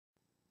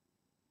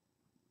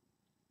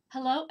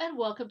Hello and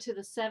welcome to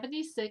the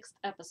 76th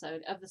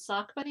episode of the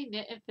Sock Bunny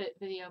Knit and Fit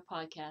video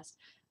podcast.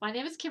 My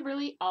name is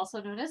Kimberly, also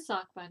known as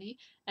Sock Bunny,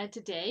 and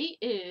today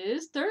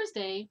is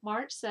Thursday,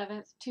 March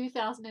 7th,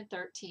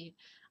 2013.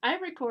 I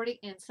am recording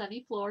in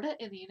sunny Florida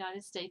in the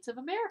United States of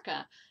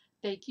America.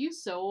 Thank you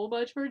so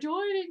much for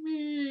joining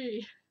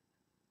me.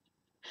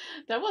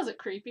 That wasn't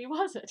creepy,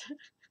 was it?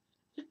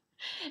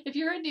 If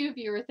you're a new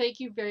viewer,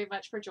 thank you very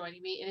much for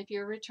joining me. And if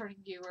you're a returning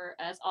viewer,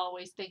 as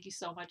always, thank you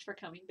so much for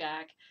coming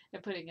back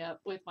and putting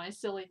up with my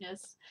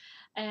silliness.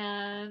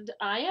 And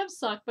I am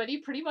Sock Buddy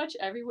pretty much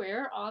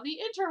everywhere on the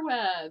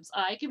interwebs.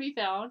 I can be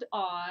found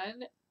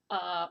on,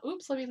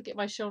 let me get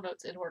my show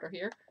notes in order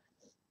here.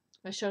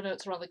 My show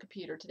notes are on the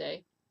computer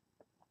today.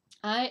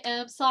 I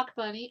am Sock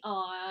Bunny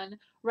on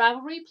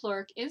Ravelry,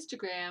 Plurk,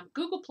 Instagram,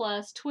 Google+,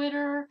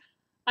 Twitter,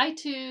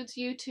 iTunes,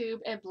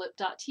 YouTube, and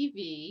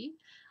Blip.tv.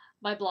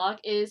 My blog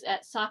is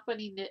at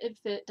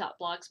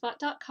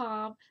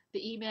sockbunnyknitandfit.blogspot.com.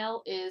 The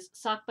email is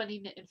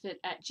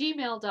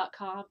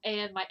sockbunnyknitandfit@gmail.com.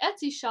 And my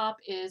Etsy shop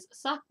is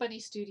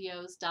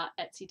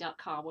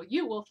sockbunnystudios.etsy.com, where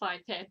you will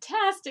find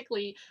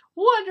fantastically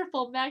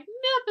wonderful,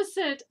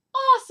 magnificent,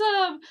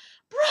 awesome,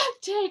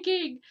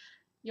 breathtaking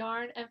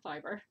yarn and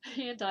fiber,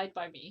 hand dyed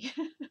by me.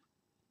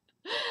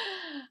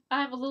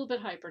 I'm a little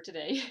bit hyper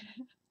today.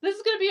 This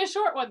is going to be a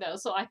short one, though,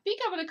 so I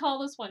think I'm going to call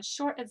this one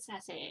Short and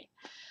Sassy.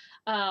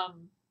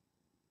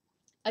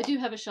 I do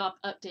have a shop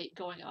update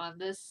going on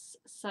this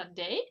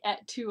Sunday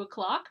at 2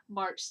 o'clock,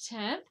 March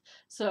 10th.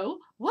 So,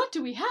 what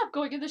do we have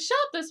going in the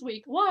shop this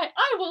week? Why,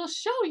 I will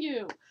show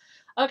you.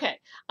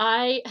 Okay,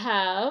 I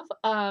have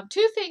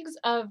two things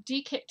of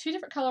DK, two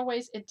different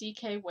colorways in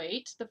DK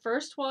weight. The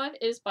first one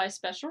is by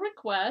special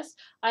request.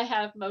 I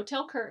have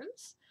motel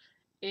curtains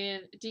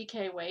in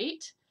DK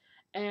weight,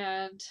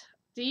 and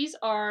these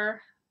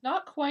are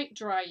not quite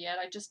dry yet.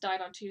 I just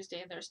dyed on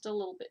Tuesday and they're still a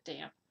little bit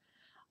damp.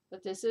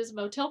 But this is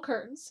motel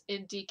curtains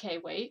in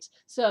DK weight.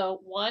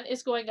 So one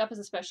is going up as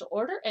a special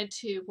order and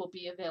two will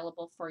be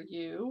available for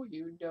you.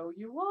 You know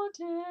you want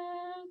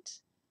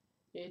it.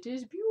 It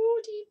is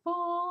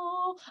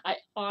beautiful. I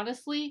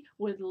honestly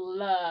would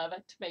love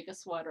to make a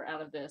sweater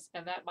out of this,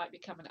 and that might be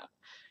coming up.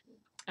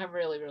 I'm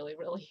really, really,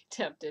 really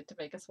tempted to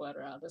make a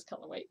sweater out of this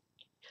colorway.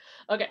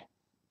 Okay.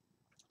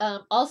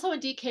 Also a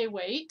DK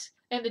weight,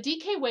 and the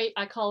DK weight,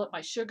 I call it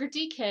my sugar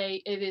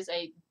DK. It is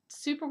a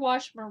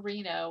superwash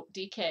merino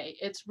DK.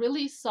 It's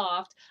really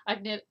soft.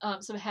 I've knit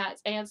some hats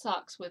and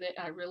socks with it,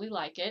 and I really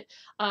like it.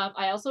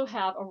 I also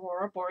have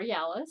Aurora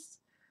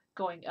Borealis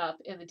going up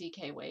in the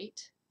DK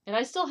weight, and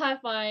I still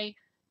have my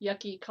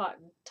yucky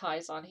cotton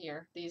ties on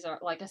here. These are,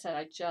 like I said,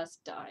 I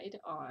just dyed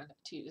on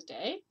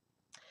Tuesday.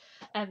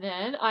 And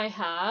then I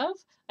have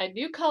a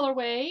new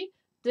colorway.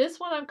 This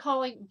one I'm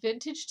calling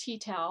Vintage Tea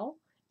Towel,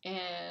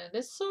 and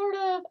it's sort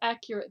of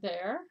accurate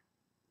there.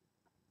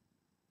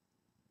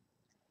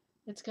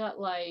 It's got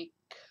like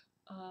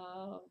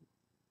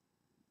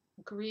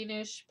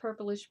greenish,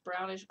 purplish,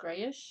 brownish,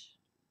 grayish.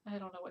 I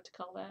don't know what to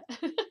call that.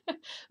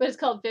 But it's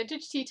called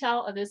Vintage Tea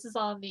Towel, and this is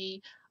on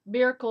the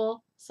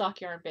Miracle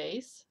sock yarn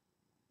base.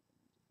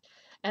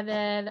 And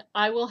then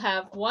I will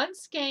have one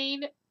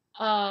skein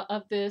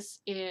of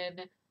this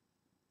in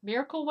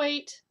Miracle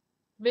weight,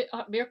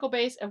 Miracle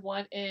base, and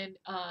one in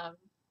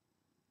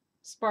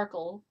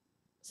Sparkle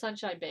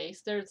Sunshine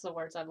base. There's the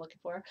words I'm looking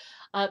for.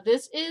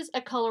 This is a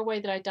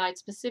colorway that I dyed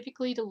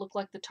specifically to look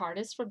like the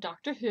TARDIS from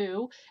Doctor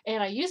Who,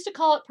 and I used to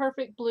call it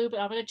Perfect Blue, but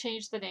I'm going to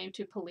change the name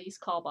to Police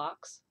Call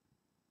Box.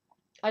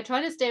 I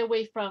try to stay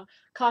away from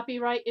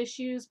copyright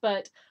issues,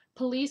 but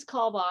Police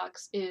Call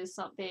Box is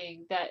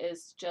something that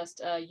is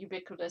just a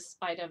ubiquitous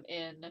item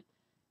in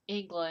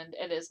England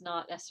and is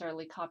not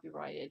necessarily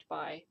copyrighted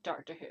by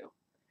Doctor Who.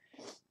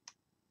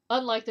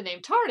 Unlike the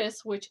name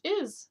TARDIS, which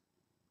is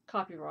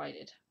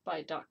copyrighted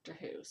by Doctor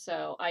Who.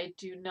 So I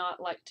do not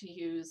like to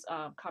use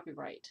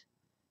copyright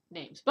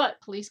names.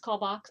 But Police Call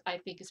Box I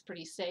think is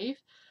pretty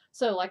safe.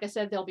 So like I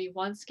said, there'll be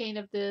one skein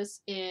of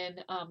this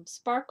in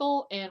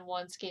Sparkle and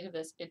one skein of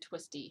this in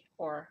Twisty.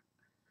 Or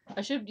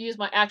I should use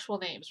my actual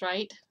names,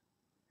 right?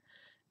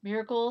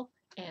 Miracle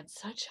and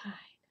Sunshine.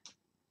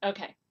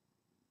 Okay.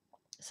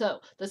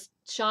 So the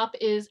shop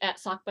is at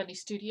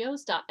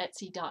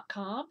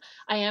sockbunnystudios.etsy.com.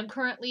 I am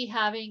currently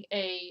having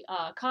a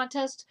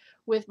contest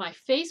with my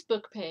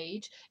Facebook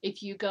page.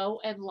 If you go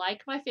and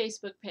like my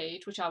Facebook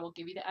page, which I will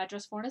give you the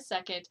address for in a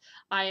second,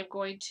 I am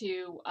going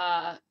to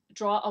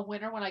draw a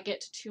winner when I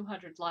get to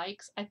 200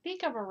 likes. I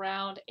think I'm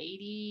around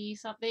 80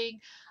 something.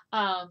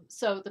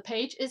 So the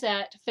page is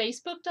at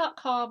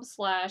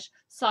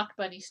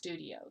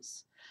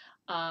facebook.com/sockbunnystudios.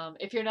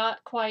 If you're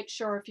not quite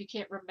sure, if you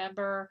can't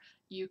remember,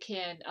 you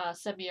can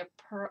send me a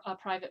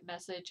private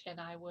message and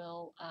I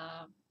will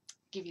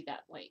give you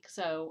that link.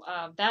 So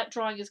that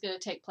drawing is going to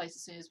take place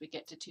as soon as we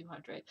get to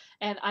 200.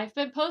 And I've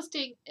been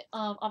posting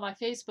on my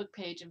Facebook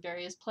page in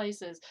various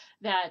places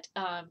that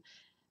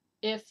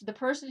if the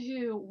person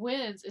who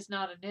wins is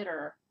not a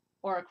knitter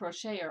or a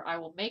crocheter, I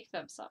will make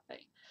them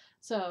something.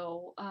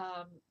 So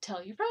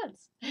tell your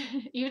friends,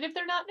 even if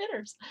they're not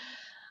knitters.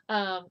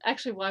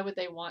 Actually, why would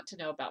they want to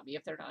know about me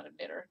if they're not a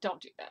knitter?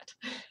 Don't do that.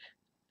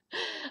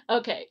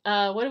 Okay,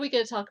 what are we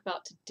going to talk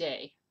about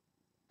today?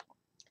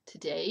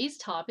 Today's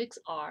topics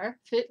are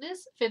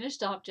fitness,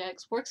 finished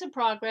objects, works in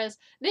progress,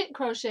 knit and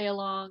crochet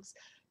alongs,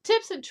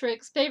 tips and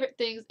tricks, favorite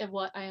things, and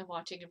what I am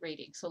watching and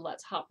reading. So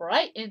let's hop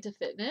right into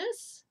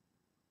fitness.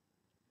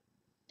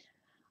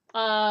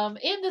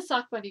 In the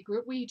Sock Bunny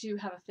group, we do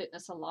have a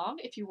fitness along.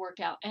 If you work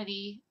out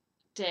any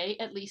day,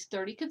 at least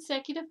 30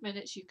 consecutive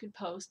minutes, you can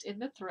post in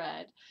the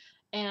thread.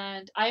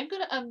 And I'm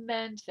going to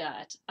amend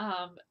that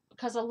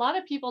because a lot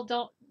of people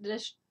don't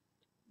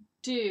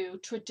do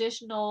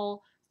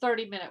traditional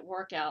 30-minute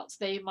workouts.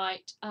 They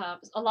might,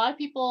 a lot of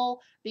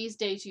people these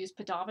days use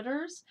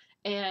pedometers.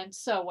 And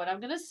so what I'm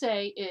going to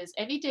say is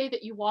any day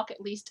that you walk at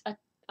least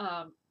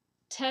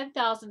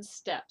 10,000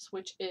 steps,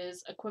 which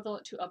is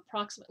equivalent to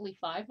approximately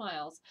 5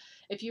 miles,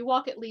 if you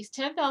walk at least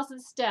 10,000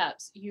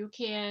 steps, you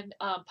can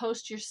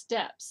post your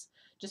steps.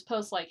 Just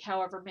post like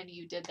however many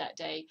you did that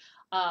day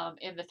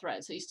in the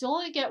thread. So you still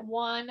only get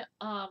one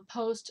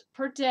post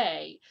per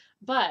day,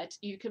 but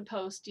you can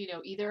post,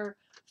 either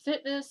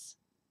fitness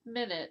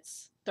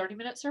minutes, 30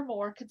 minutes or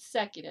more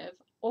consecutive,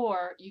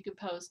 or you can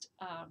post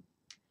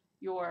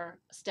your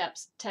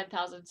steps,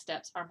 10,000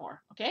 steps or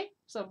more. Okay,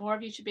 so more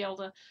of you should be able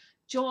to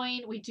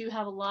join. We do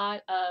have a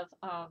lot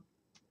of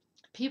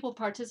people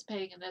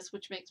participating in this,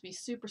 which makes me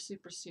super,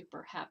 super,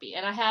 super happy.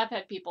 And I have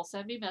had people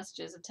send me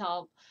messages and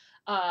tell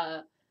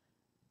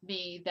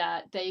me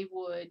that they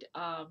would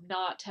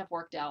not have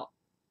worked out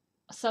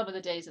some of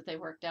the days that they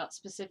worked out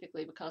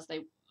specifically because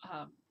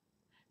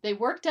they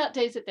worked out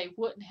days that they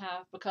wouldn't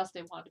have because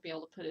they wanted to be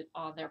able to put it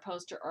on their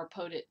poster or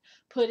put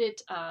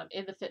it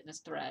in the fitness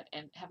thread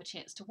and have a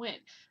chance to win.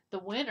 The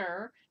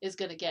winner is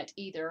going to get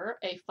either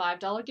a $5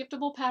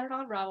 giftable pattern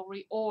on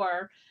Ravelry,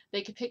 or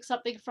they could pick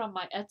something from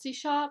my Etsy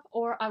shop,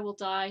 or I will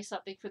dye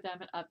something for them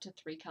in up to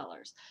 3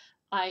 colors.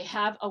 I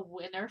have a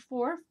winner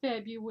for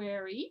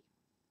February.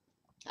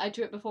 I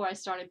drew it before I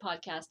started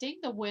podcasting.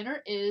 The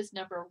winner is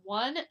number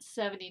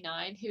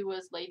 179, who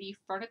was Lady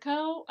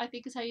Fernico, I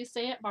think is how you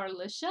say it,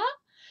 Marlisha.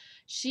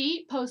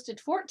 She posted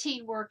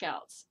 14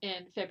 workouts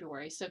in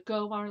February, so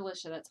go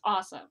Marlisha, that's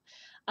awesome.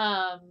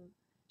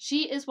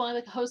 She is one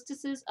of the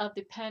hostesses of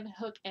the Pen,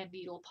 Hook, and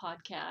Needle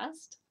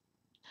podcast.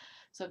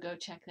 So go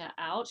check that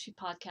out. She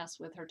podcasts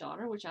with her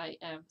daughter, which I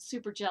am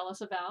super jealous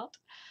about.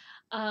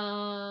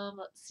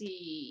 Let's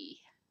see.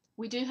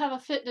 We do have a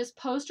fitness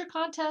poster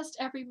contest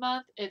every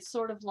month. It's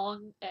sort of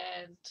long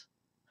and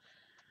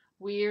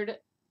weird,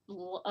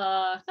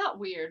 not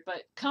weird,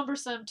 but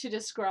cumbersome to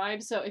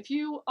describe. So if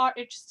you are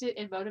interested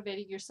in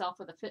motivating yourself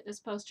with a fitness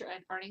poster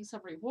and earning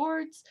some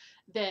rewards,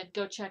 then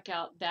go check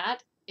out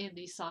that in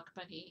the Sock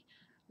Bunny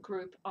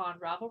group on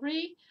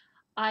Ravelry.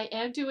 I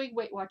am doing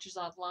Weight Watchers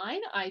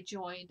Online. I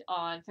joined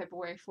on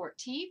February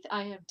 14th.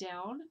 I am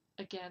down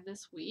again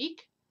this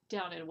week,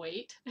 down in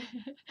weight.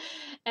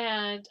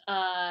 And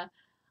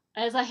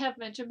as I have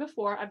mentioned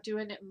before, I'm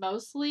doing it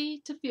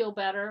mostly to feel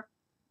better.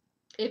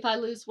 If I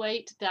lose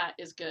weight, that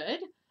is good.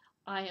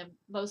 I am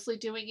mostly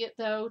doing it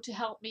though to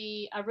help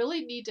me. I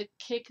really need to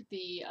kick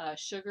the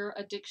sugar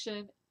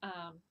addiction.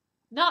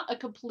 Not a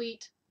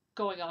complete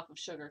going off of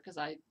sugar because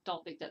I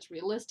don't think that's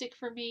realistic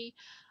for me,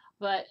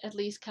 but at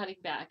least cutting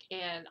back.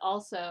 And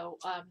also,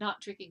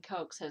 not drinking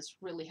Cokes has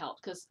really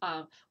helped because,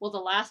 well, the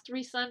last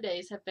 3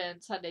 Sundays have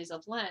been Sundays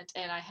of Lent,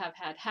 and I have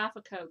had half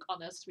a Coke on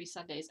those 3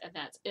 Sundays, and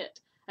that's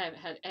it. I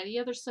haven't had any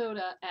other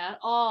soda at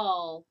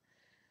all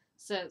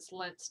since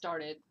Lent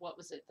started. What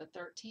was it, the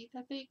 13th,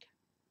 I think?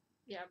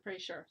 Yeah, I'm pretty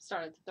sure.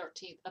 Started the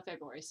 13th of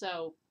February.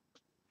 So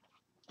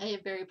I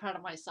am very proud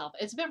of myself.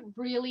 It's been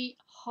really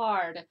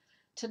hard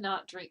to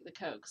not drink the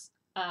Cokes.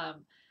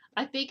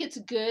 I think it's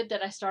good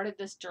that I started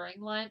this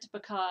during Lent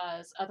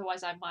because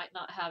otherwise I might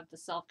not have the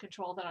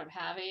self-control that I'm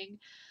having.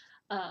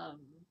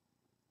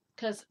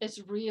 Because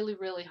it's really,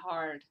 really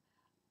hard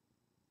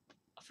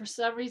for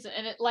some reason.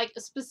 And it, like,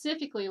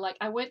 specifically, like,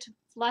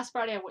 last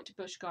Friday I went to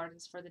Busch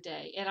Gardens for the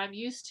day, and I'm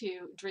used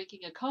to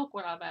drinking a Coke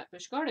when I'm at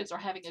Busch Gardens or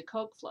having a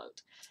Coke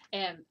float,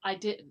 and I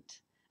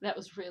didn't. That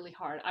was really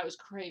hard. I was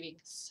craving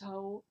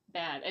so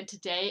bad, and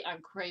today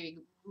I'm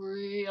craving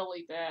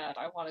really bad.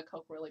 I want a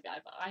Coke really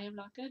bad, but I am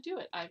not going to do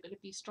it. I'm going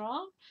to be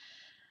strong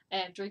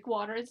and drink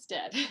water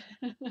instead.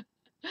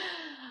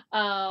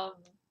 um,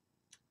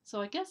 so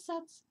I guess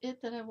that's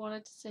it that I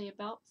wanted to say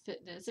about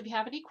fitness. If you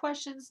have any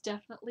questions,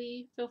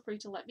 definitely feel free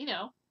to let me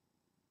know.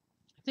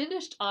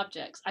 Finished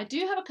objects. I do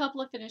have a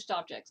couple of finished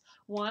objects.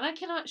 One I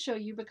cannot show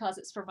you because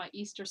it's for my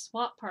Easter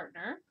swap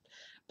partner.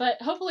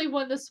 But hopefully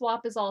when the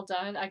swap is all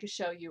done, I can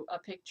show you a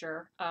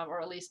picture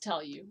or at least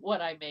tell you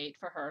what I made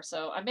for her.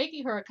 So I'm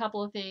making her a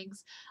couple of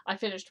things. I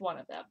finished one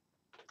of them.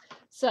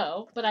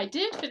 So, but I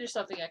did finish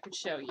something I could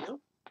show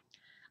you.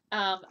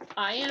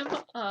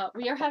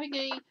 We are having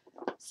a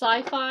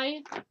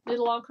sci-fi knit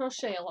along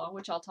crochet along,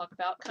 which I'll talk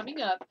about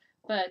coming up.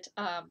 But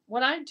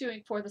what I'm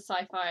doing for the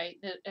sci-fi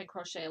knit and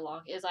crochet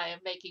along is I am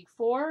making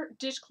 4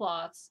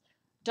 dishcloths,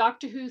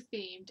 Doctor Who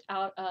themed,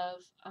 out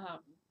of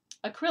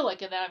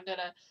acrylic, and then I'm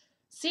gonna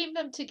seam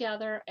them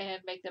together and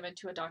make them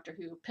into a Doctor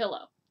Who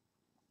pillow.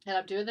 And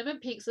I'm doing them in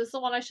pink. So this is the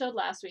one I showed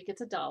last week.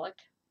 It's a Dalek,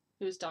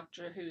 who's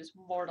Doctor Who's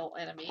mortal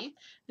enemy.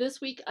 This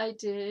week I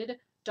did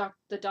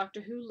the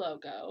Doctor Who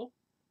logo.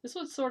 This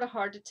one's sort of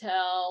hard to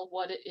tell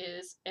what it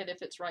is and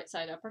if it's right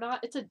side up or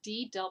not. It's a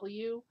DW.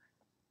 You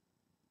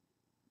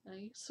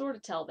can sort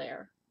of tell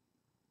there.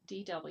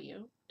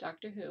 DW,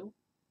 Doctor Who.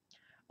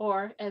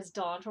 Or, as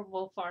Dawn from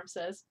Wolf Farm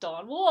says,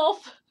 Dawn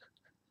Wolf.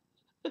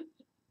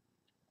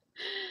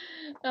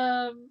 I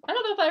don't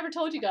know if I ever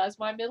told you guys,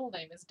 my middle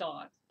name is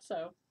Dawn.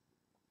 So,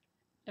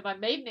 and my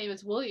maiden name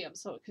is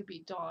Williams, so it could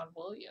be Dawn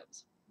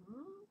Williams.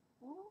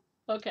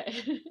 Okay.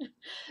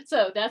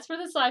 So, that's for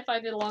the sci-fi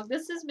knit along.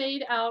 This is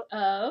made out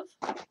of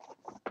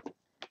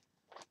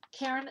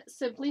Karen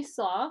Simply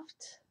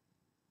Soft.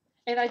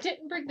 And I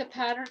didn't bring the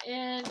pattern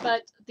in,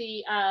 but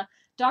the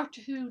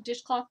Doctor Who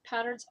dishcloth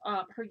patterns,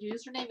 her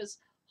username is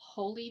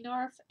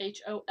Holynarf,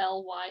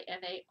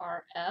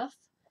 Holynarf.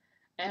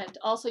 And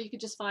also you can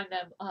just find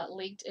them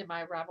linked in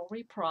my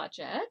Ravelry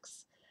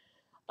projects.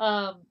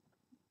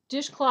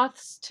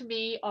 Dishcloths to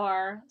me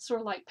are sort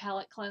of like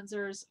palette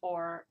cleansers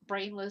or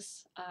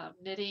brainless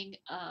knitting.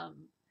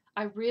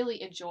 I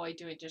really enjoy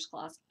doing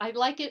dishcloths. I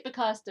like it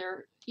because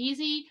they're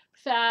easy,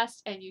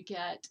 fast, and you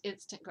get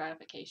instant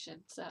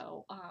gratification.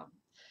 So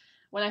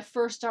when I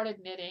first started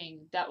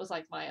knitting, that was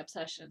like my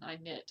obsession. I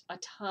knit a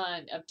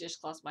ton of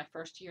dishcloths my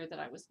first year that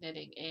I was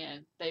knitting,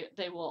 and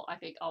they will, I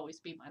think, always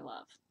be my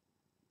love.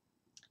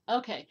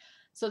 Okay,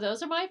 so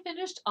those are my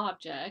finished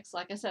objects.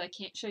 Like I said, I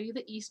can't show you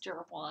the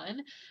Easter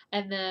one.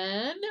 And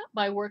then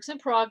my works in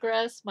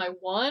progress, my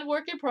one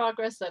work in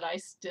progress that I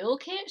still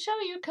can't show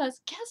you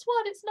because guess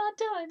what? It's not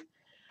done.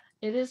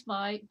 It is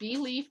my bee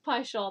leaf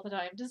pie shawl that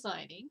I am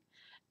designing.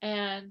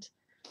 And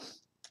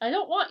I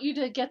don't want you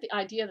to get the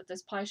idea that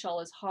this pie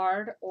shawl is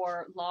hard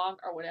or long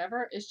or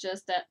whatever. It's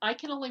just that I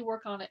can only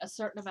work on it a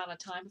certain amount of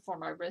time before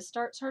my wrist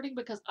starts hurting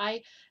because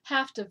I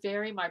have to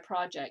vary my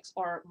projects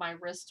or my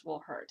wrists will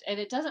hurt. And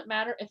it doesn't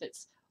matter if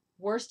it's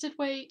worsted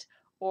weight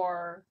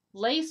or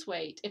lace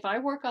weight. If I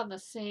work on the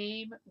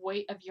same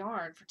weight of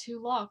yarn for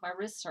too long, my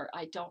wrists hurt.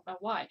 I don't know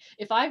why.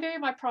 If I vary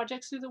my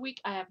projects through the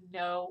week, I have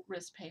no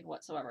wrist pain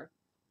whatsoever.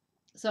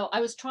 So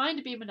I was trying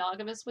to be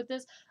monogamous with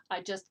this.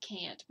 I just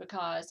can't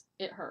because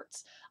it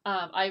hurts.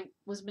 I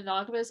was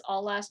monogamous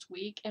all last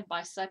week, and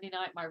by Sunday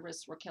night, my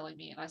wrists were killing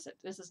me, and I said,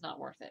 this is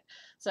not worth it.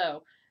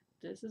 So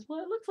this is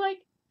what it looks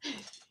like.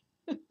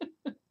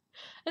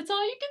 That's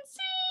all you can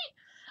see.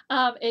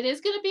 It is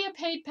going to be a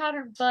paid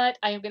pattern, but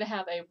I am going to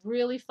have a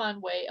really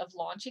fun way of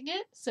launching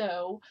it.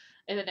 So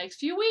in the next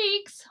few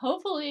weeks,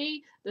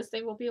 hopefully, this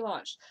thing will be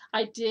launched.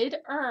 I did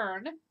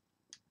earn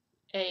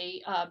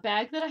a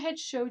bag that I had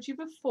showed you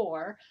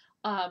before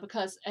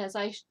because as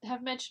I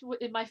have mentioned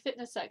in my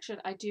fitness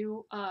section, I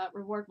do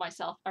reward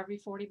myself every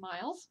 40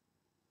 miles.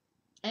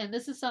 And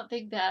this is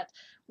something that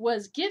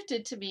was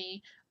gifted to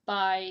me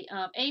by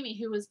Amy,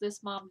 who was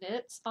This Mom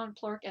Knits on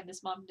Plurk and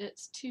This Mom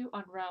Knits 2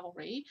 on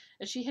Ravelry.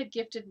 And she had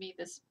gifted me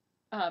this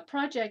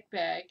project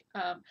bag.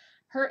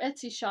 Her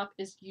Etsy shop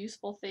is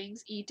Useful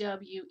Things,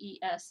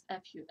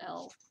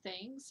 EWESFUL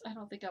Things. I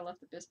don't think I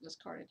left the business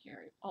card in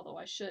here, although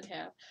I should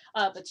have.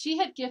 But she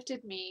had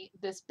gifted me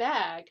this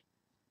bag,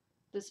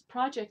 this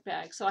project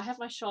bag. So I have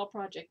my shawl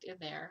project in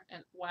there.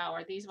 And wow,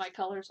 are these my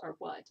colors or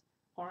what?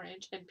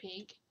 Orange and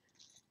pink.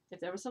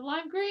 If there was some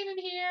lime green in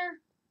here,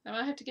 I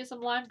might have to get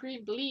some lime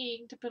green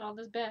bling to put on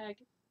this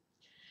bag.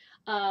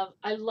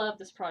 I love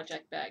this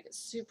project bag. It's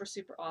super,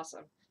 super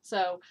awesome.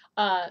 So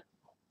I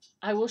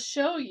will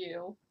show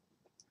you.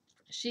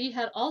 She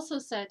had also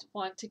sent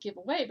one to give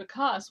away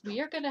because we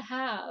are going to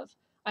have,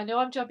 I know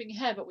I'm jumping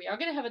ahead, but we are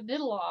going to have a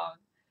knit along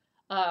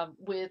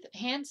with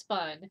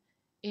Handspun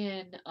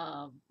in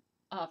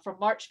from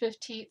March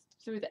 15th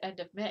through the end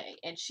of May.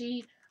 And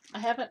I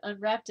haven't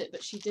unwrapped it,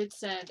 but she did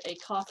send a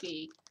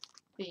coffee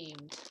or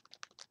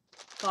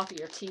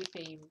tea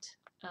themed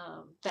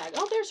bag.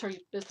 Oh, there's her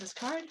business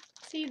card.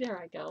 See, there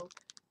I go.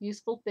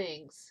 Useful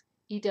Things.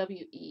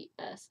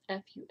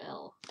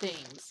 EWESFUL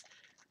Things.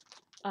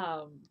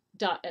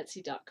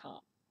 .etsy.com.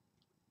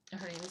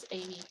 Her name is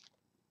Amy.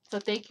 So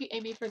thank you,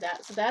 Amy, for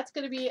that. So that's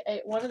going to be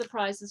one of the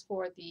prizes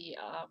for the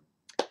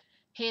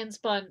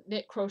Handspun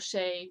Knit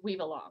Crochet Weave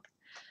Along.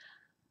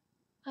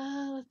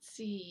 Let's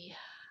see.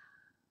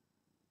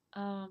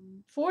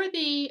 For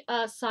the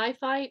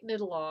Sci-Fi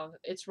Knit Along,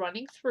 it's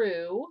running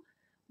through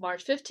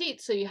March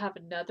 15th, so you have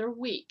another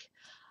week.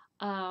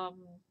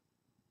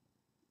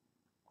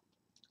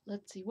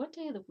 Let's see, what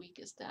day of the week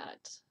is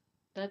that?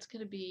 That's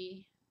going to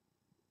be...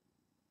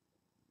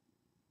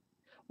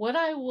 What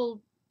I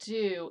will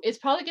do, it's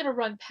probably going to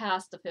run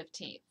past the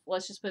 15th.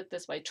 Let's just put it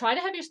this way. Try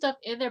to have your stuff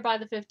in there by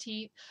the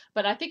 15th,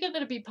 but I think I'm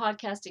going to be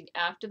podcasting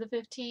after the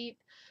 15th.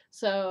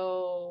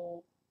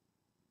 So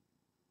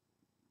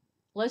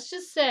let's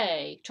just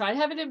say, try to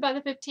have it in by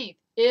the 15th.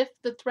 If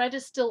the thread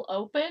is still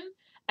open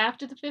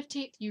after the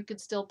 15th, you can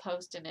still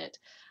post in it.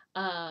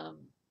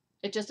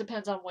 It just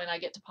depends on when I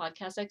get to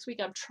podcast next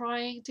week. I'm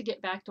trying to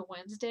get back to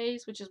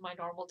Wednesdays, which is my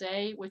normal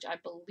day, which I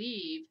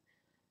believe...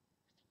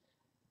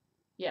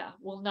 Yeah,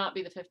 will not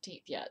be the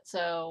 15th yet.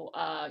 So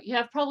you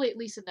have probably at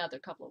least another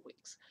couple of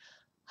weeks.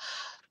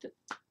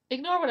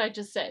 Ignore what I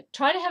just said.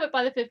 Try to have it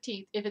by the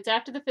 15th. If it's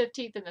after the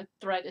 15th and the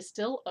thread is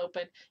still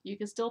open, you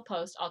can still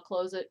post. I'll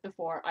close it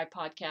before I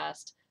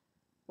podcast,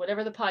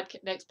 whatever the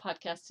next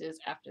podcast is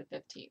after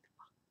the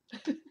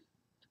 15th.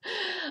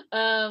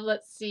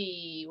 Let's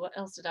see. What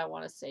else did I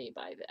want to say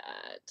by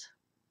that?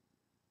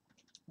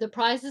 The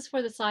prizes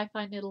for the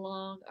sci-fi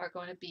knit-along are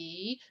going to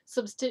be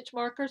some stitch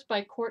markers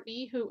by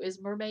Courtney, who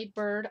is Mermaid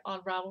Bird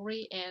on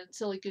Ravelry and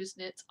Silly Goose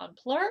Knits on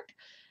Plurk.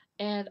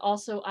 And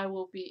also, I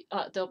will be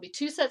there'll be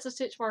 2 sets of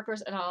stitch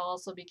markers, and I'll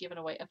also be giving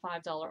away a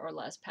 $5 or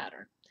less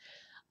pattern.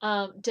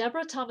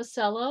 Deborah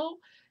Tomasello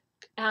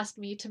asked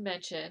me to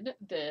mention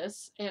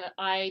this, and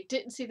I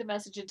didn't see the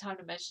message in time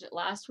to mention it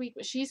last week,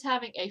 but she's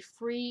having a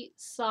free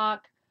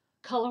sock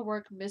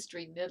colorwork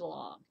mystery knit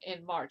along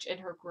in March in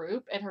her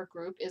group, and her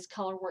group is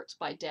Colorworks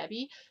by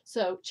Debbie.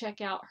 So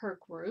check out her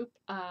group.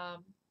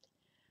 I'm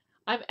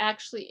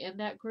actually in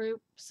that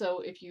group, so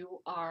if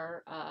you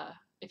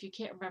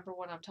can't remember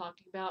what I'm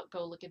talking about,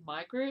 go look in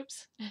my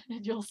groups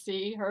and you'll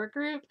see her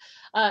group.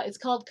 It's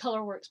called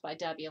Colorworks by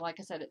Debbie, and like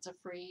I said, it's a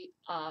free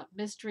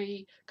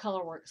mystery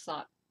colorwork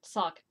sock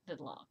knit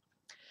along.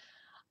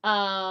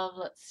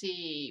 Let's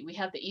see. We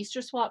have the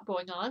Easter swap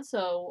going on,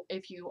 so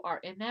if you are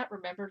in that,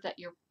 remember that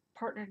your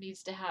partner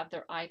needs to have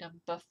their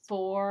item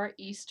before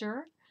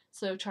Easter.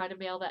 So try to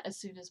mail that as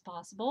soon as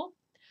possible.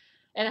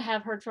 And I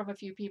have heard from a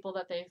few people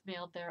that they've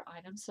mailed their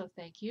items, so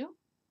thank you.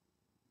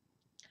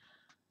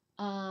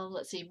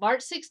 Let's see,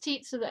 March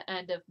 16th to the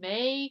end of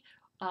May,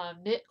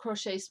 knit,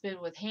 crochet,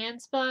 spin with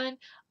hand spun.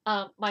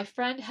 My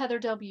friend Heather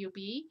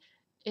WB,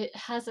 it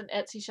has an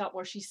Etsy shop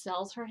where she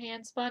sells her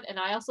hand spun, and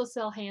I also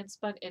sell hand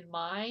spun in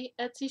my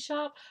Etsy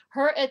shop.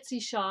 Her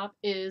Etsy shop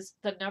is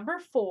the number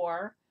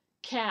 4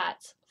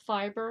 cats,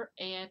 fiber,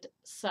 and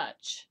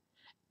such.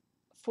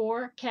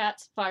 4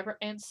 cats, fiber,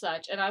 and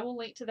such, and I will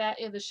link to that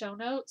in the show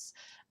notes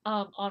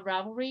on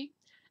Ravelry,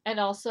 and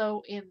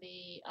also in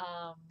the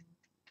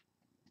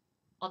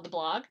on the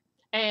blog.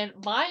 And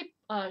my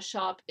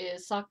shop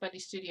is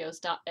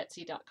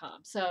sockbunnystudios.etsy.com.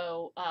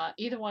 So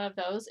either one of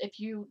those, if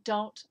you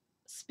don't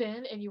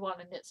spin and you want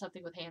to knit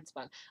something with hand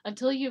spun,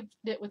 until you've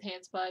knit with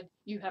hand spun,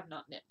 you have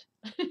not knit.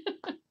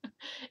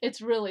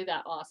 It's really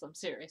that awesome,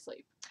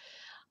 seriously.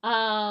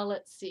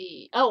 Let's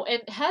see. Oh,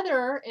 and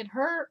Heather in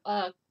her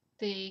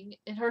thing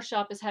in her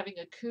shop is having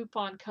a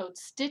coupon code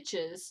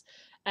Stitches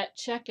at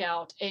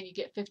checkout, and you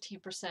get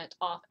 15%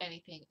 off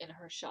anything in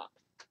her shop.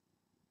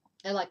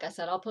 And like I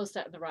said, I'll post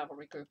that in the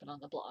Ravelry group and on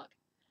the blog.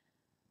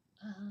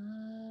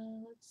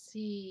 Let's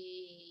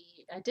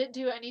see. I didn't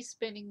do any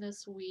spinning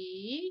this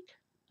week.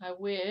 I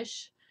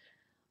wish.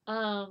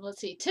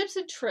 Let's see. Tips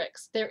and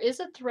tricks. There is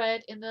a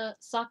thread in the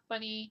Sock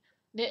Bunny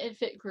Knit and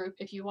Fit group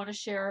if you want to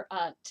share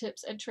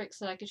tips and tricks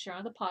that I can share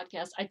on the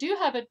podcast. I do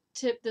have a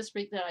tip this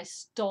week that I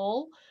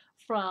stole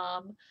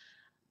from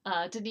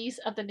Denise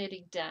of the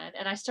Knitting Den,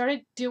 and I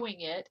started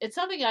doing it. It's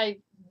something I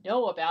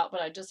know about,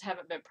 but I just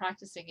haven't been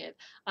practicing it.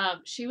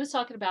 She was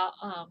talking about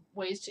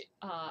ways to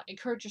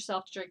encourage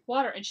yourself to drink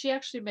water, and she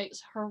actually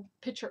makes her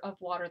pitcher of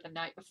water the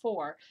night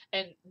before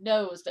and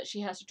knows that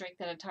she has to drink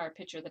that entire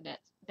pitcher the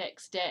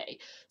next day.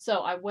 So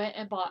I went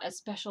and bought a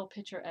special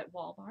pitcher at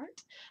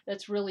Walmart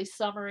that's really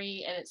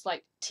summery, and it's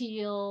like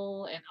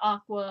teal and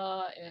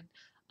aqua and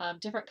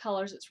different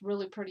colors. It's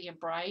really pretty and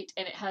bright,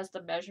 and it has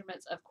the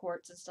measurements of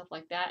quarts and stuff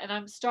like that. And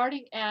I'm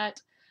starting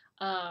at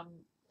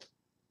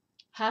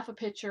half a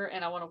pitcher,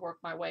 and I want to work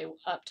my way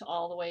up to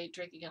all the way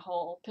drinking a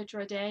whole pitcher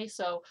a day.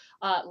 So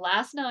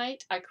last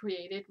night I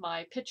created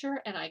my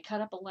pitcher, and I cut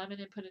up a lemon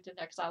and put it in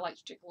there because I like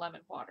to drink lemon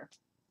water.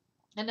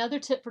 Another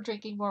tip for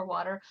drinking more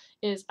water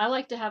is I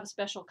like to have a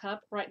special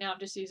cup. Right now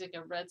I'm just using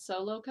a red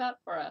Solo cup,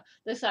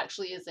 this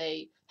actually is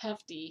a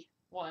hefty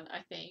one, I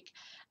think,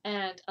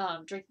 and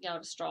drinking out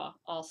of a straw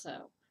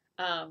also.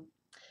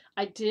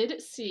 I did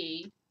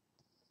see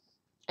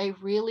a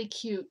really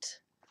cute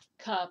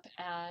cup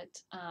at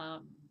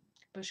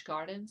Busch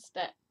Gardens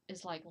that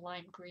is like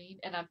lime green,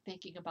 and I'm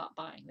thinking about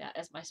buying that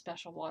as my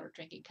special water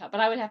drinking cup,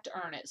 but I would have to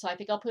earn it. So I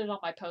think I'll put it on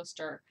my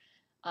poster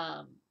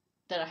that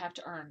I have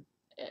to earn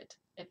it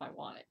if I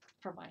want it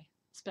for my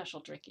special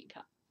drinking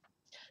cup.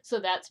 So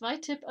that's my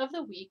tip of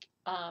the week.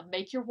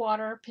 Make your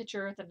water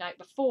pitcher the night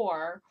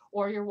before,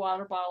 or your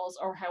water bottles,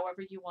 or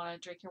however you want to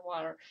drink your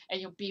water,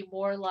 and you'll be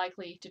more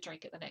likely to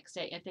drink it the next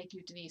day. And thank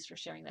you, Denise, for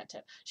sharing that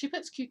tip. She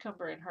puts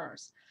cucumber in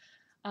hers.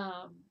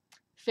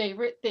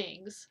 Favorite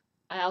things.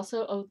 I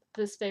also owe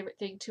this favorite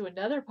thing to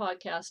another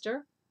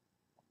podcaster.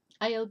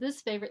 I owe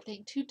this favorite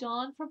thing to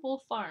Dawn from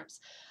Wolf Farms.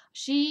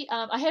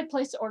 I had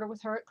placed an order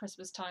with her at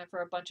Christmas time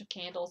for a bunch of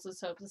candles and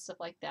soaps and stuff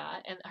like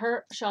that. And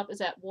her shop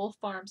is at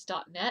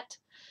wolffarms.net,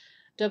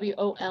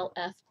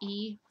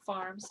 WOLFE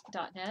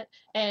farms.net.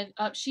 And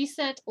she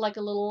sent like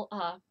a little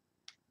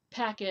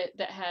packet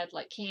that had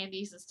like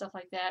candies and stuff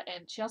like that.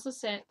 And she also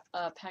sent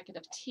a packet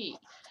of tea.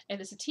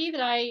 And it's a tea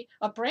that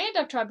a brand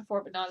I've tried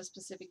before, but not a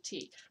specific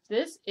tea.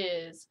 This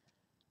is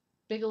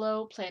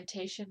Bigelow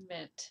Plantation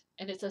Mint,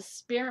 and it's a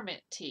spearmint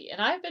tea. And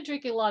I've been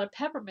drinking a lot of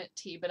peppermint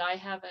tea, but I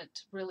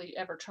haven't really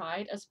ever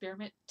tried a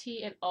spearmint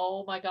tea. And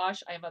oh my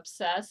gosh, I am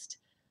obsessed,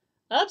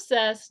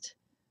 obsessed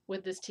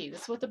with this tea.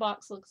 This is what the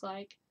box looks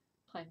like.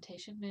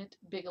 Plantation Mint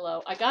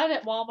Bigelow. I got it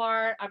at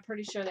Walmart. I'm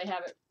pretty sure they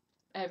have it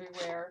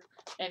everywhere,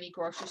 any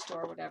grocery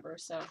store, whatever.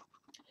 So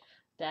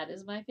that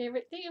is my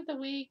favorite thing of the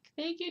week.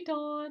 Thank you,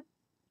 Dawn.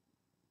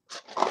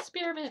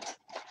 Spearmint.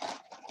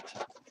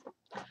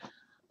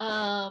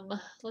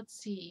 Let's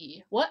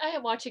see. What I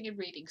am watching and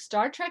reading.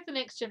 Star Trek The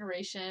Next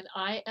Generation.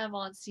 I am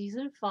on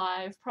season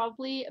 5,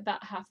 probably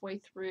about halfway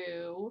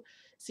through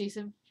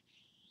season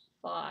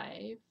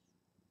 5.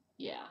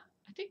 Yeah,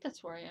 I think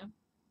that's where I am.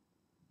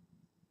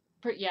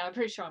 Yeah, I'm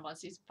pretty sure I'm on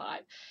season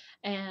 5.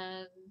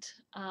 And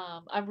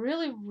I'm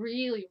really,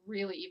 really,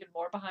 really even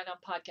more behind on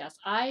podcasts.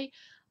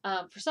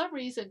 For some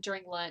reason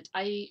during Lent,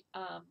 I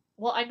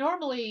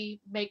normally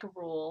make a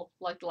rule,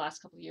 like the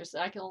last couple of years,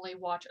 that I can only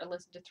watch or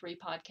listen to 3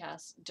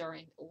 podcasts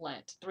during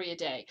Lent, 3 a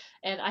day.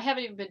 And I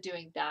haven't even been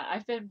doing that.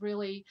 I've been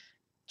really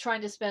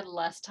trying to spend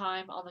less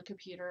time on the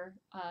computer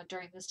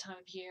during this time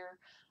of year.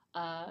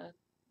 Uh,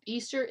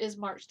 Easter is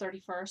March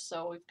 31st,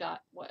 so we've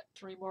got, what,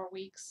 3 more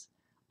weeks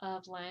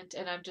of Lent,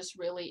 and I'm just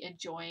really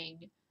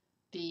enjoying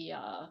the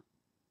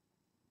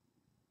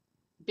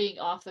being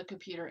off the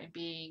computer and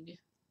being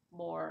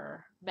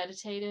more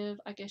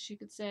meditative, I guess you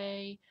could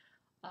say,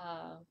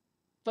 uh,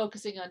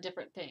 focusing on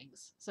different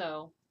things.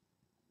 So,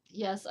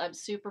 yes, I'm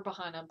super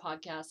behind on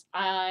podcasts.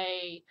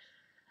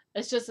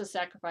 It's just a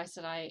sacrifice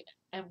that I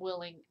am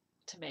willing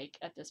to make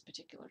at this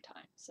particular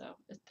time. So,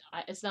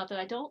 it's not that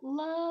I don't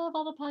love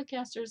all the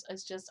podcasters,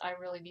 it's just I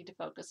really need to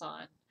focus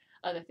on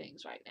other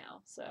things right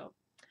now. So,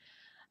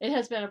 it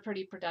has been a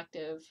pretty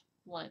productive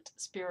Lent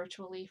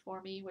spiritually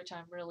for me, which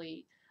I'm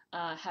really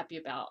happy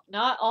about.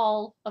 Not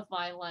all of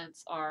my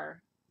Lents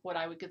are what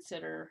I would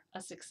consider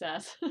a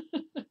success.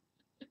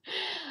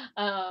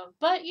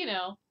 But,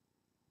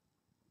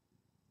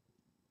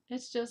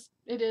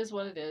 it is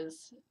what it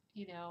is.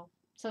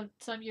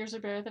 Some years are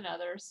better than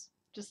others,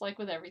 just like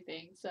with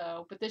everything.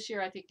 So, but this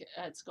year I think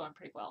it's going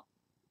pretty well.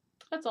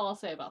 That's all I'll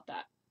say about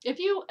that. If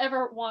you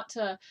ever want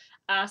to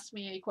ask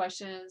me any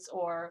questions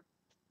or,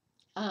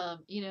 um,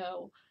 you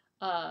know,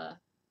 uh,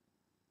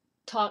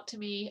 talk to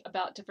me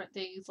about different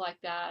things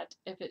like that,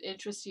 if it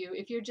interests you,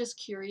 if you're just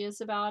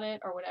curious about it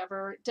or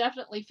whatever,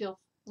 definitely feel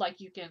like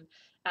you can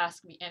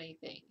ask me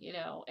anything.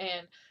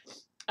 And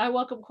I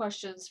welcome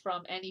questions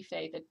from any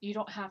faith. That you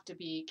don't have to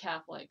be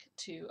Catholic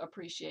to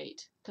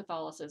appreciate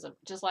Catholicism,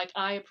 just like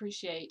I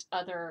appreciate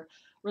other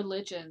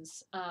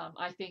religions.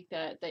 I think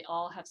that they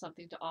all have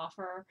something to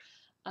offer.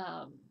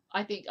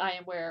 I think I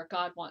am where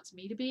God wants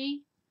me to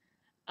be.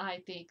 I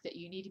think that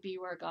you need to be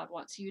where God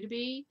wants you to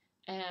be.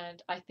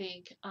 And I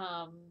think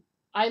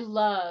I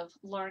love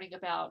learning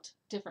about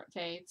different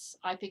faiths.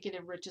 I think it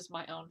enriches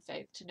my own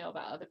faith to know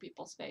about other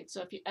people's faith.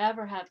 So if you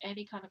ever have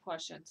any kind of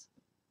questions,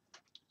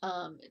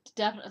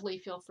 definitely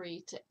feel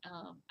free to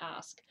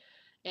ask.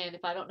 And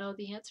if I don't know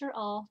the answer,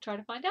 I'll try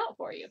to find out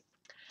for you.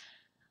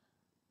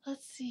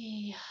 Let's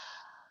see.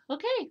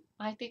 Okay,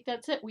 I think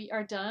that's it. We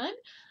are done.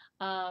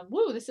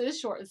 Woo, this is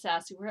short and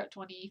sassy. We're at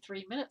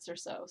 23 minutes or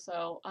so.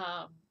 So,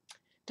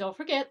 don't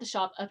forget, the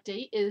shop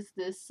update is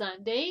this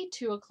Sunday,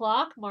 2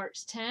 o'clock,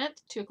 March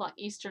 10th, 2 o'clock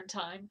Eastern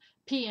Time,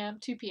 p.m.,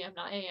 2 p.m.,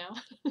 not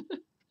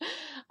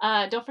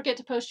a.m. Don't forget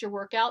to post your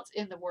workouts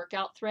in the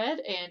workout thread,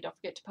 and don't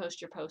forget to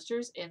post your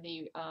posters in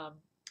the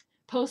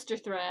poster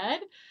thread.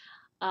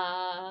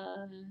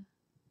 I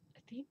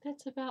think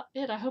that's about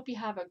it. I hope you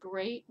have a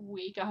great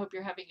week. I hope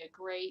you're having a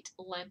great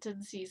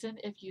Lenten season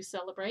if you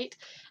celebrate,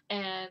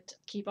 and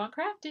keep on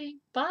crafting.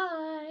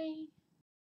 Bye!